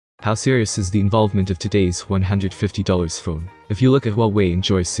How serious is the involvement of today's $150 phone? If you look at Huawei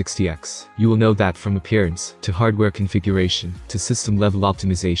Enjoy 60X, you will know that from appearance, to hardware configuration, to system-level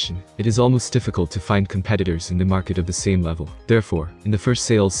optimization, it is almost difficult to find competitors in the market of the same level. Therefore, in the first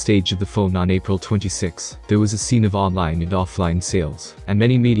sales stage of the phone on April 26, there was a scene of online and offline sales, and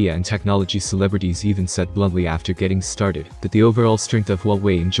many media and technology celebrities even said bluntly after getting started that the overall strength of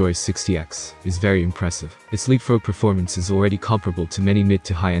Huawei Enjoy 60X is very impressive. Its leapfrog performance is already comparable to many mid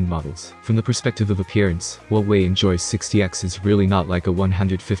to high-end models. From the perspective of appearance, Huawei Enjoy 60X is really not like a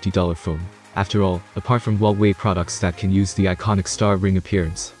 $150 phone. After all, apart from Huawei products that can use the iconic star ring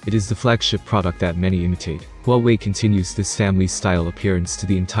appearance, it is the flagship product that many imitate. Huawei continues this family-style appearance to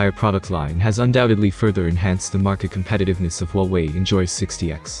the entire product line and has undoubtedly further enhanced the market competitiveness of Huawei Enjoy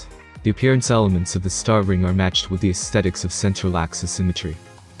 60X. The appearance elements of the star ring are matched with the aesthetics of central axis symmetry.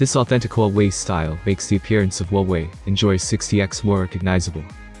 This authentic Huawei style makes the appearance of Huawei Enjoy 60X more recognizable.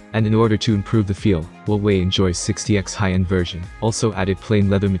 And in order to improve the feel, Huawei Enjoy 60X high-end version also added plain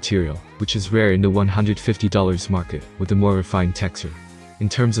leather material, which is rare in the $150 market, with a more refined texture. In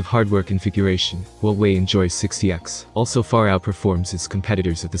terms of hardware configuration, Huawei Enjoy 60X also far outperforms its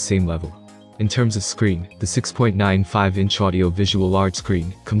competitors at the same level. In terms of screen, the 6.95-inch audio-visual large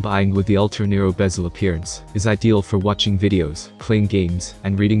screen, combined with the ultra-narrow bezel appearance, is ideal for watching videos, playing games,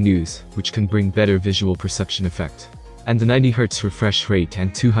 and reading news, which can bring better visual perception effect. And the 90Hz refresh rate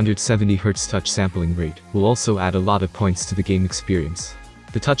and 270Hz touch sampling rate will also add a lot of points to the game experience.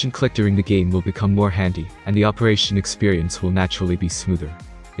 The touch and click during the game will become more handy, and the operation experience will naturally be smoother.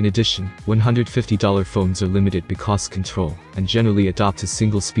 In addition, $150 phones are limited by cost control, and generally adopt a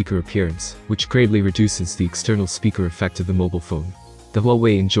single-speaker appearance, which greatly reduces the external speaker effect of the mobile phone. The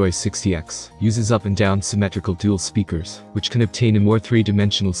Huawei Enjoy 60X uses up and down symmetrical dual speakers, which can obtain a more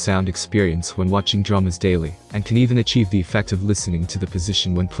three-dimensional sound experience when watching dramas daily, and can even achieve the effect of listening to the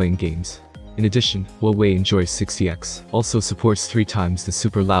position when playing games. In addition, Huawei Enjoy 60X also supports 3 times the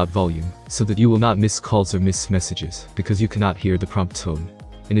super loud volume, so that you will not miss calls or miss messages, because you cannot hear the prompt tone.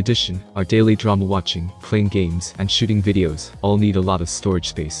 In addition, our daily drama watching, playing games, and shooting videos all need a lot of storage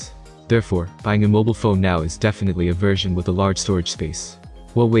space. Therefore, buying a mobile phone now is definitely a version with a large storage space.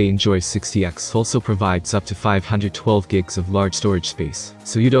 Huawei Enjoy 60X also provides up to 512 gigs of large storage space,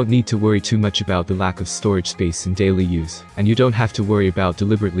 so you don't need to worry too much about the lack of storage space in daily use, and you don't have to worry about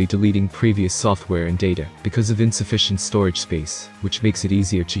deliberately deleting previous software and data because of insufficient storage space, which makes it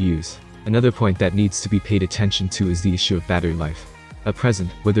easier to use. Another point that needs to be paid attention to is the issue of battery life. At present,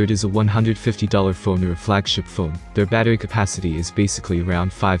 whether it is a $150 phone or a flagship phone, their battery capacity is basically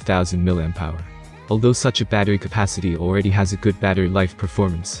around 5,000 mAh. Although such a battery capacity already has a good battery life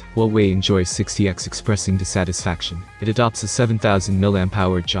performance, Huawei Enjoy 60X expressing dissatisfaction. It adopts a 7,000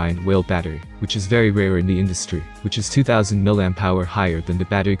 mAh giant whale battery, which is very rare in the industry, which is 2,000 mAh higher than the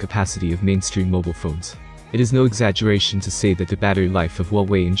battery capacity of mainstream mobile phones. It is no exaggeration to say that the battery life of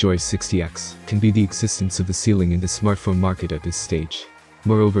Huawei Enjoy 60X can be the existence of the ceiling in the smartphone market at this stage.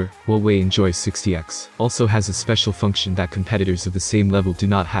 Moreover, Huawei Enjoy 60X also has a special function that competitors of the same level do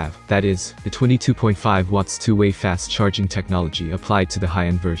not have, that is, the 22.5 watts two-way fast charging technology applied to the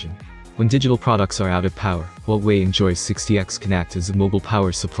high-end version. When digital products are out of power, Huawei Enjoy 60X can act as a mobile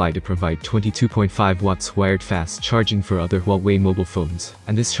power supply to provide 22.5 watts wired fast charging for other Huawei mobile phones,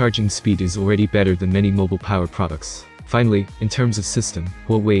 and this charging speed is already better than many mobile power products. Finally, in terms of system,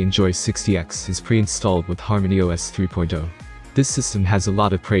 Huawei Enjoy 60X is pre-installed with Harmony OS 3.0. This system has a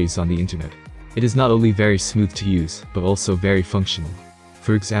lot of praise on the internet. It is not only very smooth to use, but also very functional.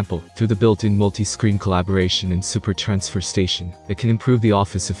 For example, through the built-in multi-screen collaboration and super transfer station, it can improve the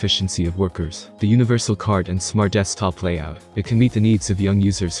office efficiency of workers. The universal card and smart desktop layout, it can meet the needs of young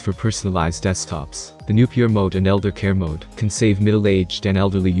users for personalized desktops. The new Pure Mode and Elder Care Mode can save middle-aged and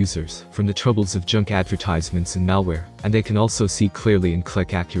elderly users from the troubles of junk advertisements and malware, and they can also see clearly and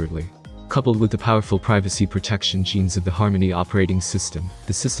click accurately. Coupled with the powerful privacy protection genes of the Harmony operating system,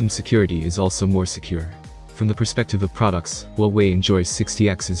 the system's security is also more secure. From the perspective of products, Huawei Enjoy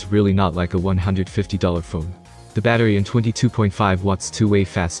 60X is really not like a $150 phone. The battery and 22.5 watts two-way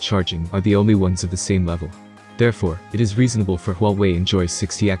fast charging are the only ones of the same level. Therefore, it is reasonable for Huawei Enjoy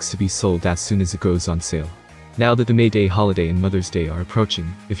 60X to be sold as soon as it goes on sale. Now that the May Day holiday and Mother's Day are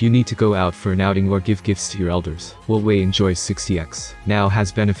approaching, if you need to go out for an outing or give gifts to your elders, Huawei Enjoy 60X now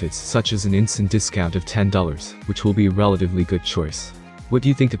has benefits such as an instant discount of $10, which will be a relatively good choice. What do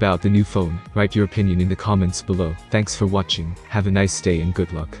you think about the new phone? Write your opinion in the comments below. Thanks for watching, have a nice day and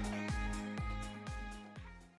good luck.